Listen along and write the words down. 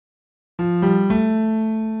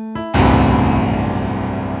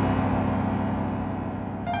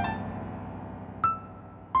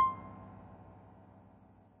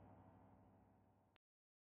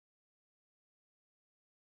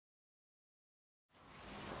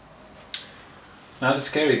Now the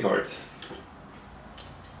scary part.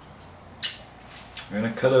 We're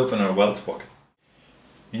going to cut open our welt pocket.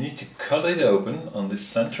 You need to cut it open on this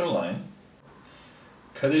central line.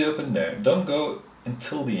 Cut it open there. Don't go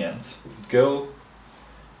until the end. Go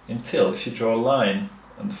until, if you draw a line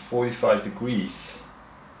on the 45 degrees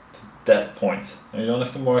to that point. And you don't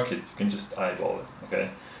have to mark it, you can just eyeball it,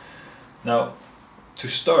 okay? Now, to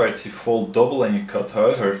start, you fold double and you cut.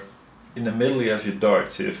 However, in the middle you have your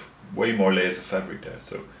dart, so you have way more layers of fabric there.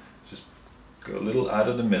 So just go a little out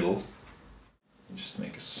of the middle and just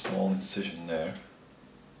make a small incision there.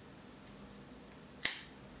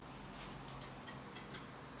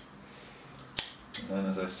 And then,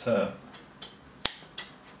 as I said,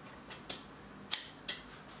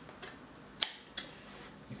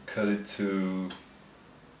 you cut it to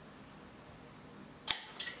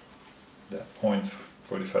that point,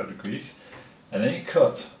 45 degrees, and then you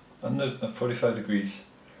cut under 45 degrees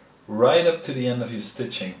right up to the end of your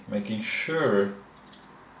stitching, making sure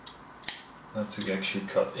not to actually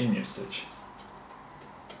cut in your stitch.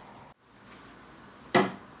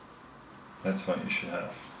 That's what you should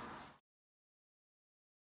have.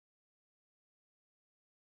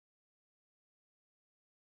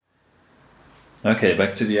 Okay,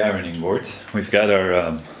 back to the ironing board. We've got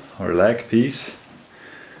our leg piece.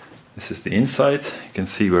 This is the inside. You can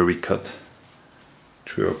see where we cut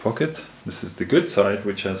through our pocket. This is the good side,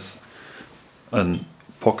 which has a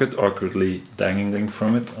pocket awkwardly dangling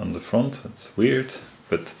from it on the front. It's weird,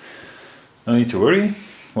 but no need to worry.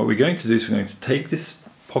 What we're going to do is we're going to take this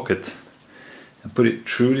pocket and put it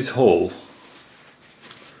through this hole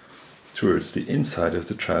towards the inside of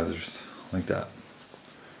the trousers, like that.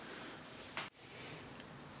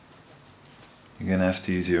 You're gonna have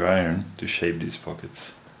to use your iron to shape these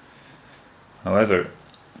pockets. However,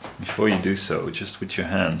 before you do so, just with your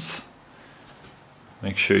hands,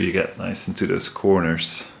 make sure you get nice into those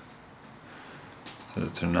corners so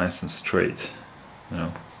that they're nice and straight. You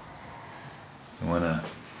know, you wanna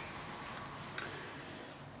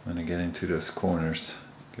get into those corners,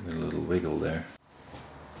 give it a little wiggle there.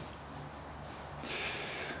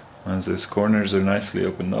 Once those corners are nicely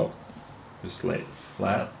opened up, just lay it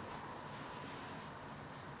flat.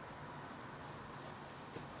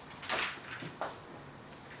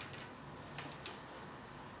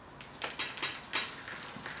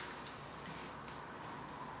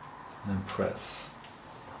 And press.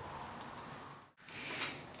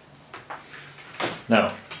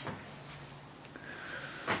 Now,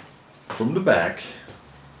 from the back,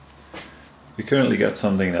 we currently got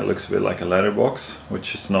something that looks a bit like a letter box,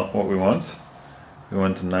 which is not what we want. We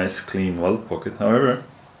want a nice clean welt pocket. However,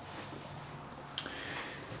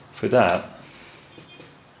 for that,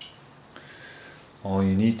 all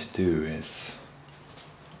you need to do is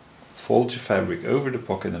fold your fabric over the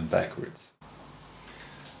pocket and backwards.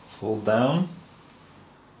 Fold down,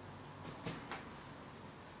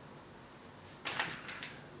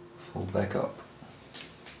 fold back up.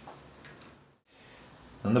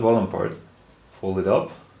 On the bottom part, fold it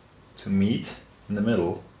up to meet in the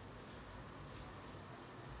middle.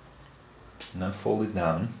 Now fold it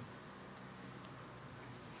down,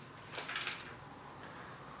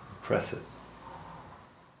 press it.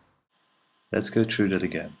 Let's go through that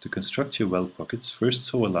again. To construct your welt pockets, first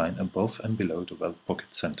sew a line above and below the welt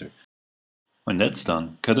pocket center. When that's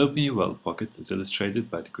done, cut open your welt pocket as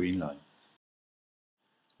illustrated by the green lines.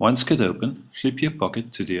 Once cut open, flip your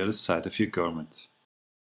pocket to the other side of your garment.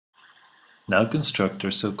 Now construct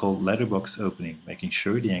our so-called letterbox opening, making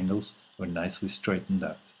sure the angles are nicely straightened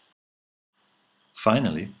out.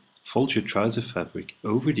 Finally, fold your trouser fabric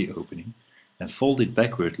over the opening and fold it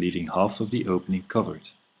backward, leaving half of the opening covered.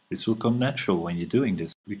 This will come natural when you're doing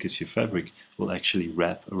this because your fabric will actually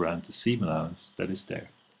wrap around the seam allowance that is there.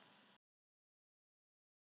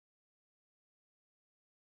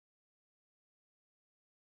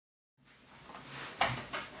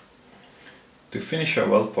 To finish our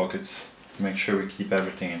welt pockets, to make sure we keep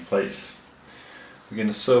everything in place, we're going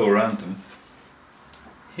to sew around them.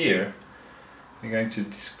 Here, we're going to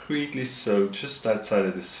discreetly sew just outside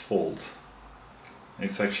of this fold.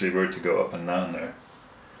 It's actually where to go up and down there.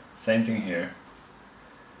 Same thing here.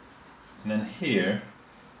 And then here,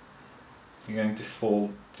 we're going to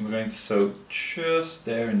sew just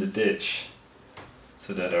there in the ditch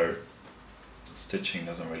so that our stitching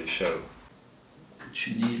doesn't really show. Put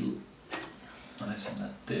your needle nice in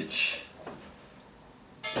that ditch.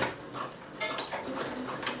 There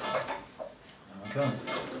we go.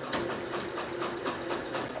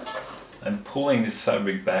 I'm pulling this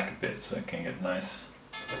fabric back a bit so I can get nice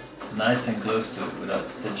and close to it without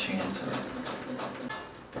stitching into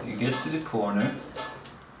it. You get to the corner,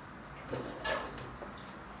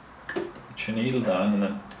 your needle down and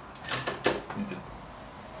then you need to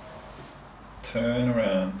turn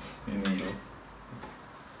around your needle.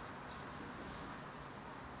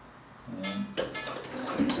 And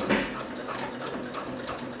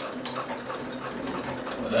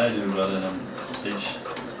what I do, rather than stitch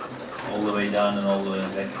all the way down and all the way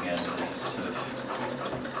back again, is just sort of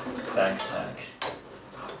backpack.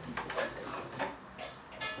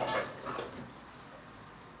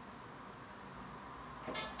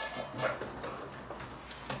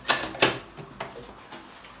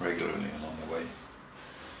 Regularly along the way.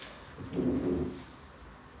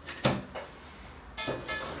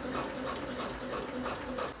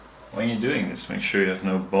 When you're doing this, make sure you have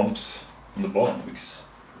no bumps on the bottom, because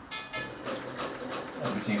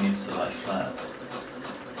everything needs to lie flat.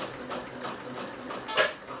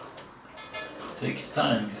 Take your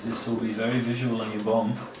time, because this will be very visual on your bomb.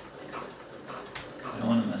 You don't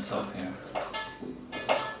want to mess up here.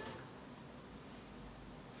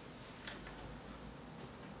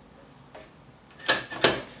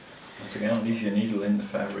 Once again, leave your needle in the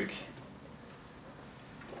fabric.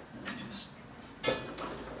 And just the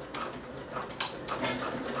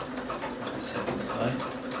second side.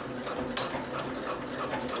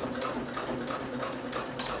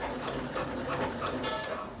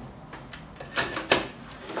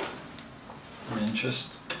 And then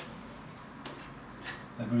just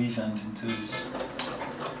a brief end into this.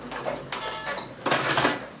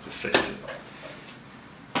 Just fix it.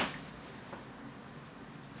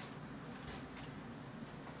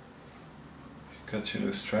 Cut your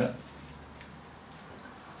loose thread.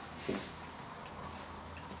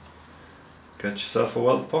 Cut yourself a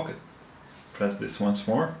welt pocket. Press this once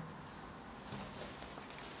more.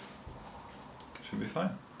 Should be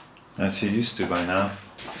fine. As you're used to by now.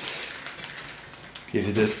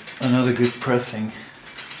 Give it another good pressing.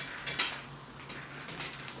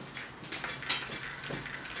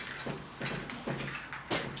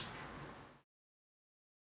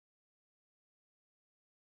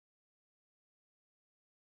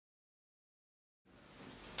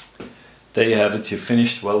 There you have it, your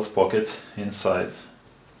finished welt pocket inside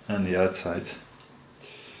and the outside.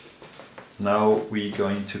 Now we're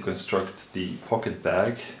going to construct the pocket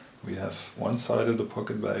bag. We have one side of the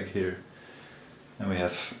pocket bag here, and we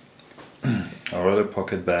have our other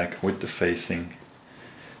pocket bag with the facing.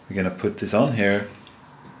 We're gonna put this on here,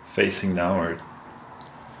 facing downward,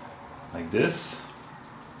 like this.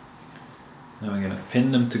 And we're gonna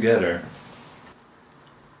pin them together.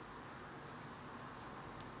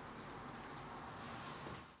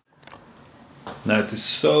 Now to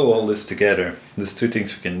sew all this together, there's two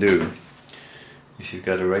things we can do. If you've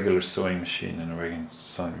got a regular sewing machine and a regular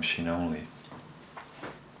sewing machine only,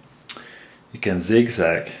 you can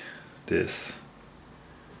zigzag this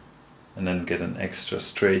and then get an extra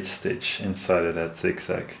straight stitch inside of that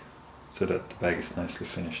zigzag so that the bag is nicely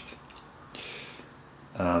finished.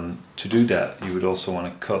 To do that, you would also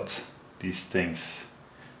want to cut these things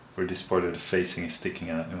where this part of the facing is sticking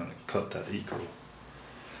out. You want to cut that equal.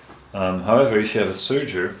 However, if you have a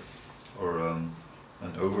serger or an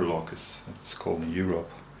overlock, as it's called in Europe,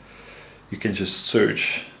 you can just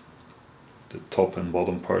serge the top and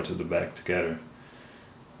bottom part of the bag together,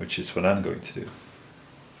 which is what I'm going to do.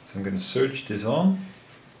 So I'm going to serge this on,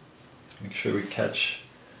 make sure we catch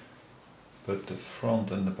both the front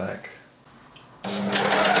and the back.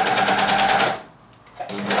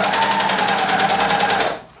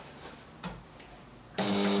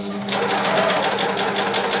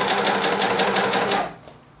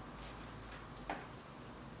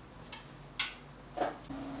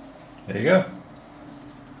 There you go.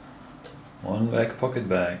 One back pocket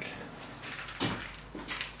bag.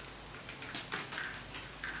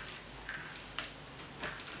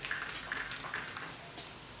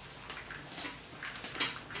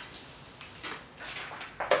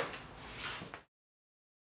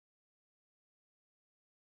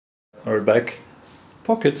 Our back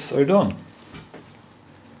pockets are done.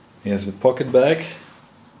 Here's the pocket bag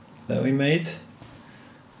that we made,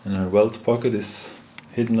 and our welt pocket is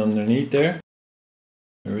hidden underneath there.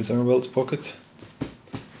 There is our welt pocket.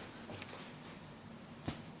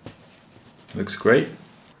 Looks great.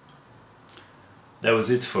 That was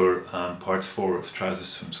it for part 4 of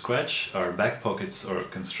Trousers from Scratch. Our back pockets are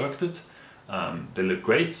constructed. They look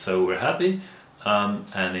great, so we're happy.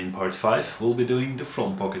 And in part 5 we'll be doing the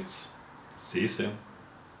front pockets. See you soon.